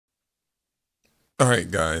All right,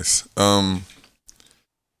 guys.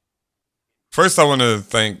 First I want to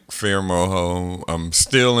thank Fear Moho. I'm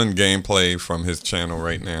still in gameplay from his channel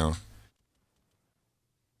right now.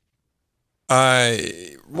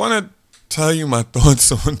 I want to tell you my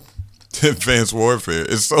thoughts on Advanced Warfare.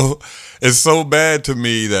 It's so bad to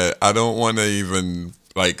me that I don't want to even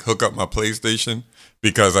like hook up my PlayStation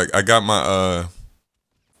because I got my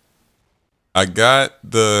I got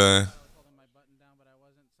the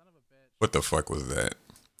what the fuck was that?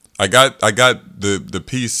 I got the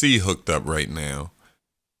PC hooked up right now.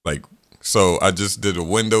 Like so I just did a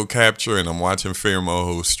window capture and I'm watching Fair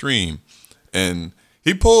Moho stream and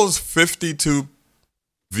he pulls 52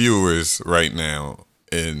 viewers right now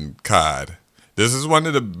in COD. This is one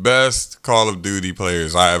of the best Call of Duty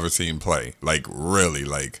players I ever seen play. Like really,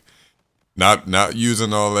 like not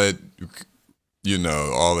using all that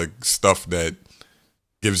all the stuff that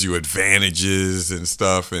gives you advantages and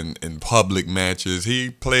stuff in public matches.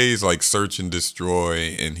 He plays like search and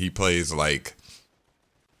destroy, and he plays like,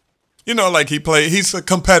 he's a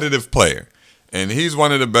competitive player. And he's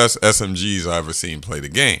one of the best SMGs I ever seen play the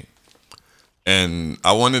game. And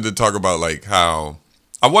I wanted to talk about like how,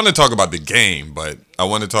 I want to talk about the game, but I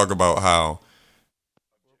want to talk about how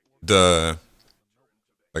I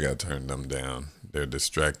gotta turn them down. They're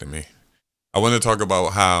distracting me. I want to talk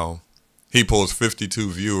about how he pulls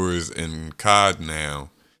 52 viewers in COD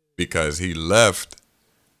now because he left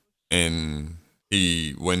and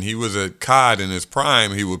when he was at COD in his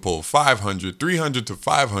prime, he would pull 300 to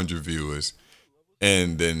 500 viewers.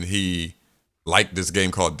 And then he liked this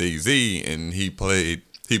game called DayZ and he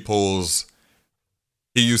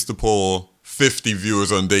used to pull 50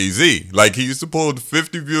 viewers on DayZ. Like he used to pull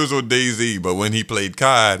 50 viewers on DayZ, but when he played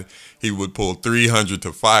COD, he would pull 300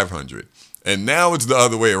 to 500. And now it's the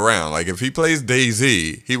other way around. Like if he plays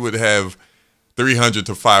DayZ, he would have 300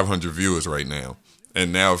 to 500 viewers right now.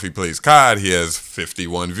 And now if he plays COD, he has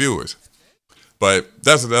 51 viewers. But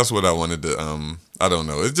that's what I wanted to I don't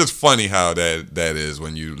know. It's just funny how that is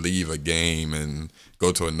when you leave a game and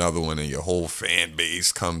go to another one and your whole fan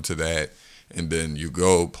base come to that, and then you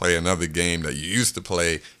go play another game that you used to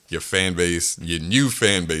play, your new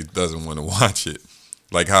fan base doesn't want to watch it.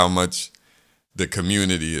 Like how much the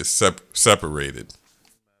community is separated.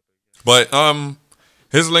 But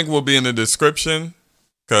his link will be in the description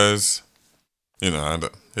because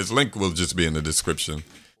his link will just be in the description.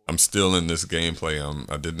 I'm still in this gameplay.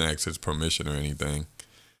 I didn't ask his permission or anything,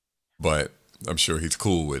 but I'm sure he's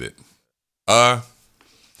cool with it.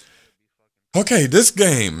 Okay, this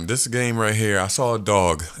game right here. I saw a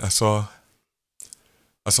dog. I saw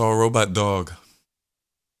a robot dog.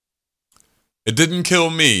 It didn't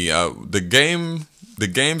kill me. The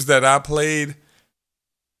games that I played,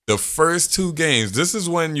 the first two games, this is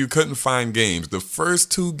when you couldn't find games. The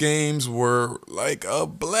first two games were like a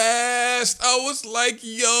blast. I was like,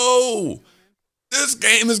 yo, this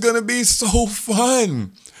game is going to be so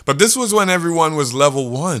fun. But this was when everyone was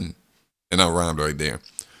level 1. And I rhymed right there.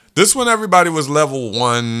 This one, everybody was level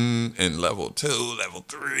 1 and level 2, level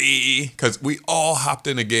 3. Because we all hopped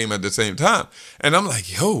in the game at the same time. And I'm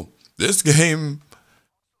like, yo, this game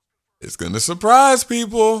is going to surprise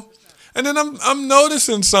people. And then I'm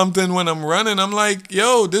noticing something when I'm running. I'm like,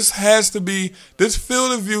 yo, this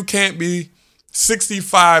field of view can't be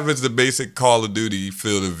 65 as the basic Call of Duty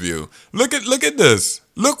field of view. Look at this.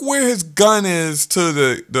 Look where his gun is to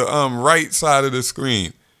the right side of the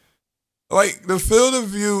screen. Like the field of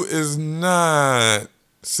view is not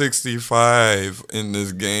 65 in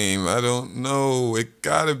this game. I don't know. It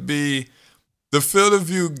gotta be, the field of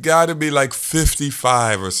view gotta be like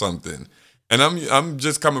 55 or something. And I'm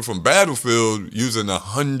just coming from Battlefield using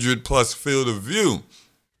 100+ field of view.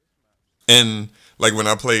 And like when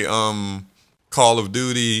I play Call of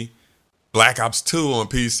Duty Black Ops 2 on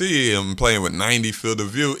PC, I'm playing with 90 field of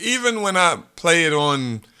view. Even when I play it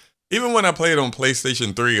on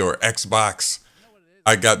PlayStation 3 or Xbox,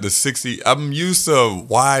 I got the 60. I'm used to a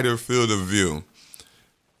wider field of view.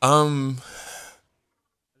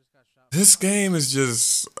 This game is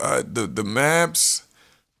just the maps.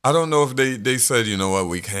 I don't know if they said, you know what,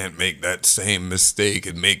 we can't make that same mistake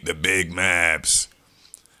and make the big maps.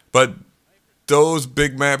 But those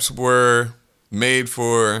big maps were made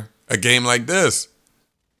for a game like this.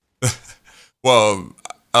 Well,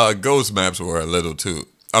 ghost maps were a little too.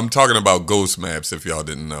 I'm talking about ghost maps if y'all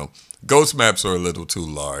didn't know. Ghost maps are a little too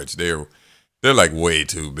large. They're like way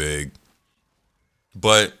too big.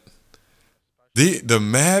 But the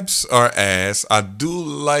maps are ass. I do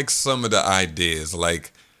like some of the ideas,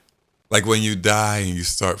 like when you die and you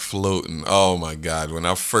start floating. Oh my God. When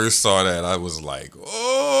I first saw that, I was like,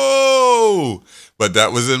 oh, yo. But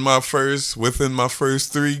that was within my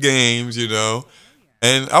first 3 games,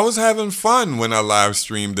 And I was having fun when I live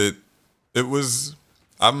streamed it. It was,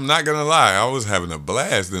 I'm not gonna lie, I was having a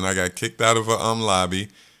blast. Then I got kicked out of a lobby.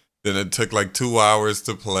 Then it took like 2 hours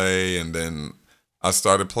to play, and then I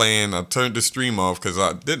started playing. I turned the stream off because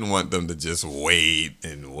I didn't want them to just wait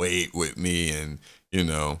and wait with me, and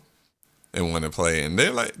and want to play. And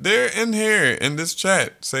they're in here in this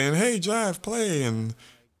chat saying, "Hey, Jive, play," and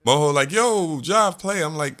Moho like, "Yo, Jive, play."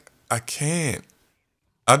 I'm like, I can't.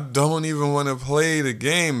 I don't even want to play the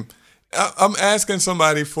game. I'm asking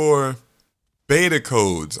somebody for beta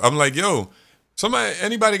codes. I'm like, yo,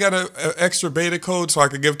 anybody got an extra beta code so I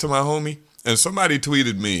could give to my homie? And somebody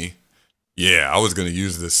tweeted me, yeah, I was gonna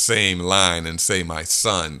use the same line and say my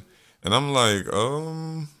son. And I'm like,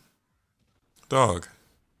 dog,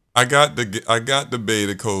 I got the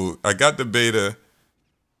beta code. I got the beta,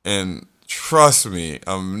 and trust me,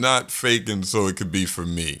 I'm not faking so it could be for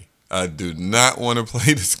me. I do not want to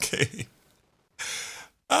play this game.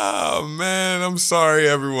 Oh man, I'm sorry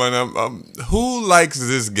everyone. Who likes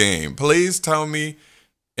this game? Please tell me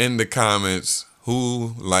in the comments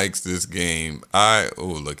who likes this game.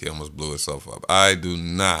 Look, he almost blew himself up. I do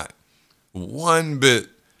not one bit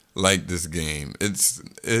like this game. It's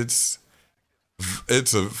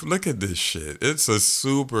a look at this shit. It's a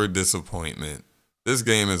super disappointment. This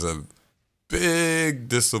game is a big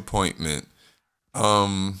disappointment.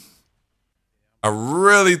 I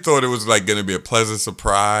really thought it was like gonna be a pleasant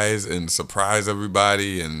surprise and surprise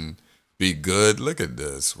everybody and be good. Look at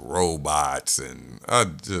this, robots, and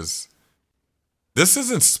this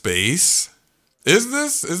isn't space. Is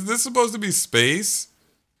this? Is this supposed to be space?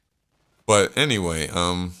 But anyway,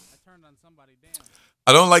 I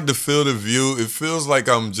don't like the field of view. It feels like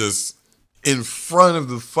I'm just in front of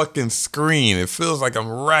the fucking screen. It feels like I'm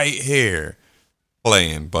right here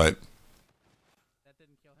playing, but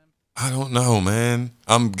I don't know, man.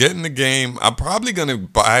 I'm getting the game. I'm probably gonna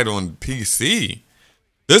buy it on PC.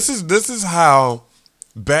 This is how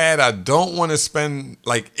bad I don't want to spend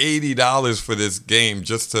like $80 for this game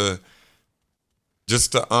just to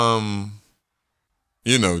just to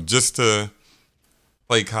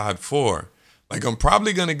play COD 4. Like I'm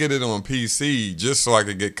probably gonna get it on PC just so I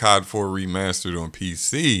could get COD 4 remastered on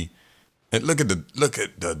PC. And look at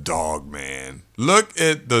the dog man. Look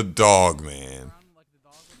at the dog man.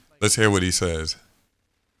 Let's hear what he says.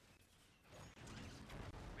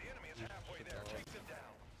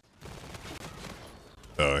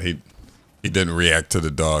 He didn't react to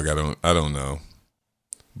the dog. I don't know.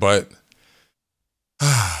 But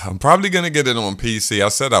I'm probably gonna get it on PC. I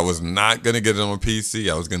said I was not gonna get it on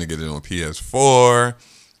PC. I was gonna get it on PS4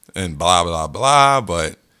 and blah blah blah.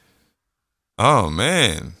 But oh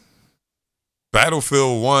man,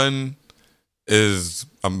 Battlefield 1 is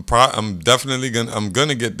I'm definitely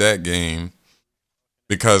gonna get that game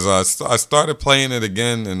because I started playing it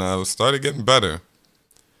again and I started getting better.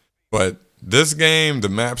 But this game, the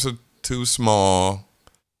maps are too small.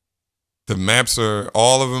 The maps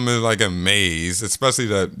all of them is like a maze, especially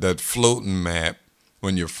that floating map.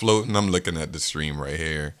 When you're floating, I'm looking at the stream right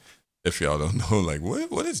here. If y'all don't know, like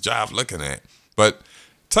what is Jive looking at? But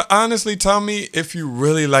honestly, tell me if you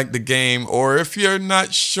really like the game or if you're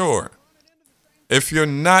not sure. If you're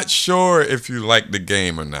not sure if you like the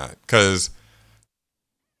game or not, because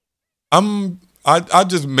I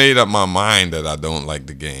just made up my mind that I don't like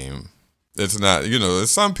the game. It's not,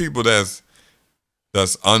 there's some people that's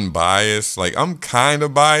unbiased. Like I'm kind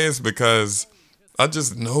of biased because I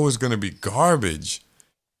just know it's gonna be garbage.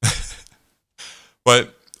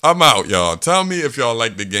 But I'm out, y'all. Tell me if y'all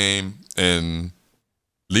like the game and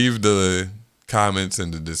leave the comments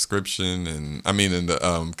in the description and in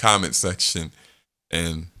the comment section.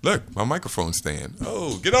 And look, my microphone stand.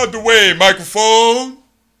 Oh, get out the way, microphone.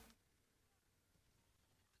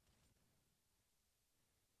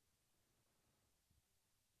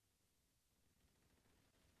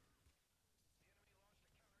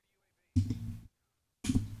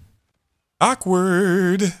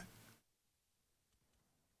 Awkward.